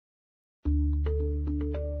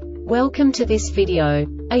Welcome to this video.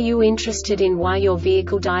 Are you interested in why your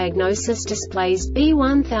vehicle diagnosis displays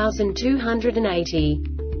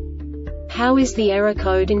B1280? How is the error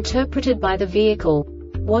code interpreted by the vehicle?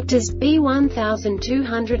 What does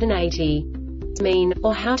B1280 mean,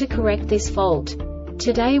 or how to correct this fault?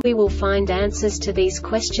 Today we will find answers to these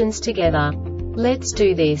questions together. Let's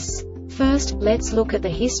do this. First, let's look at the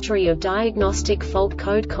history of diagnostic fault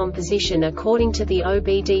code composition according to the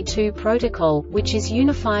OBD2 protocol, which is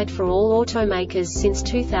unified for all automakers since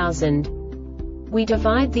 2000. We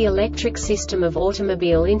divide the electric system of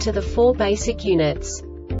automobile into the four basic units: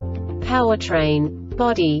 powertrain,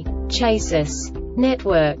 body, chassis,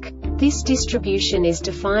 network. This distribution is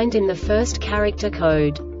defined in the first character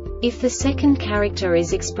code. If the second character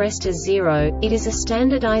is expressed as 0, it is a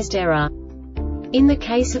standardized error. In the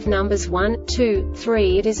case of numbers 1, 2,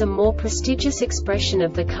 3, it is a more prestigious expression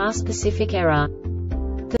of the car-specific error.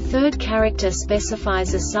 The third character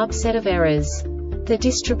specifies a subset of errors. The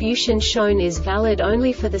distribution shown is valid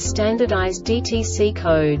only for the standardized DTC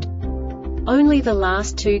code. Only the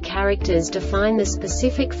last two characters define the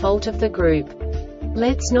specific fault of the group.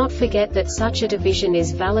 Let's not forget that such a division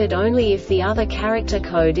is valid only if the other character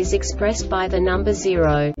code is expressed by the number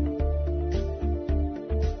 0.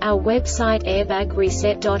 Our website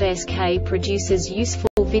airbagreset.sk produces useful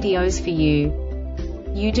videos for you.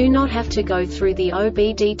 You do not have to go through the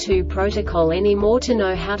OBD2 protocol anymore to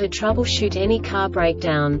know how to troubleshoot any car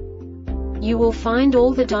breakdown. You will find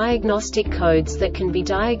all the diagnostic codes that can be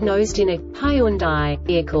diagnosed in a Hyundai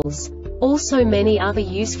vehicles. Also many other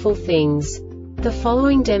useful things. The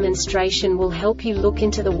following demonstration will help you look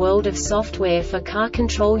into the world of software for car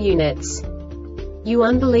control units. You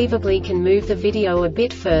unbelievably can move the video a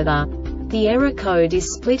bit further. The error code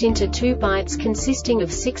is split into 2 bytes consisting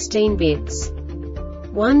of 16 bits.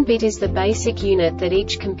 1 bit is the basic unit that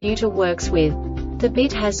each computer works with. The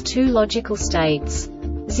bit has 2 logical states: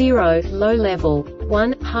 0, low level,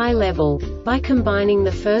 1, high level. By combining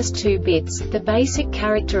the first 2 bits, the basic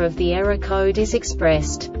character of the error code is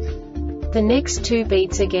expressed. The next 2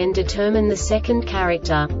 beats again determine the second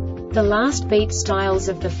character. The last beat styles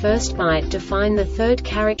of the first byte define the third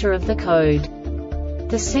character of the code.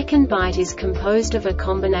 The second byte is composed of a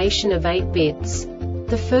combination of 8 bits.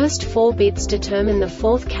 The first 4 bits determine the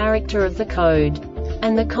fourth character of the code.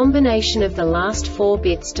 And the combination of the last 4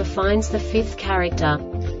 bits defines the fifth character.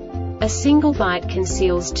 A single byte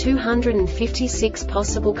conceals 256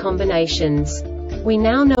 possible combinations. We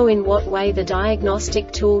now know in what way the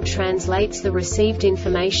diagnostic tool translates the received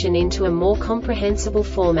information into a more comprehensible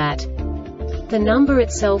format. The number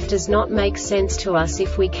itself does not make sense to us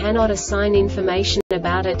if we cannot assign information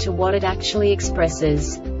about it to what it actually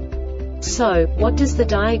expresses. So, what does the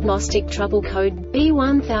diagnostic trouble code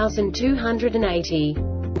B1280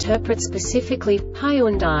 interpret specifically for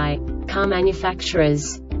Hyundai car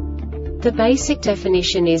manufacturers? The basic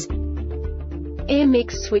definition is air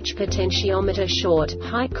mix switch potentiometer short,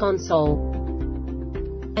 high console.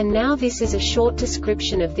 And now this is a short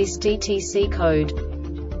description of this DTC code.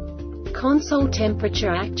 Console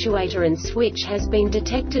temperature actuator and switch has been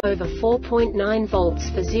detected over 4.9 volts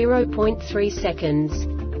for 0.3 seconds.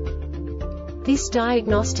 This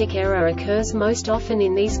diagnostic error occurs most often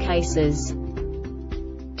in these cases.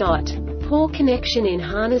 Poor connection in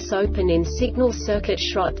harness, open in signal circuit,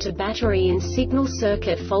 short to battery in signal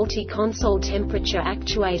circuit, faulty console temperature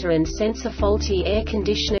actuator and sensor, faulty air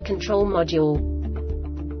conditioner control module.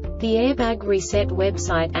 The Airbag Reset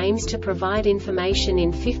website aims to provide information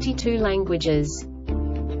in 52 languages.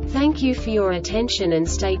 Thank you for your attention and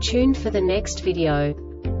stay tuned for the next video.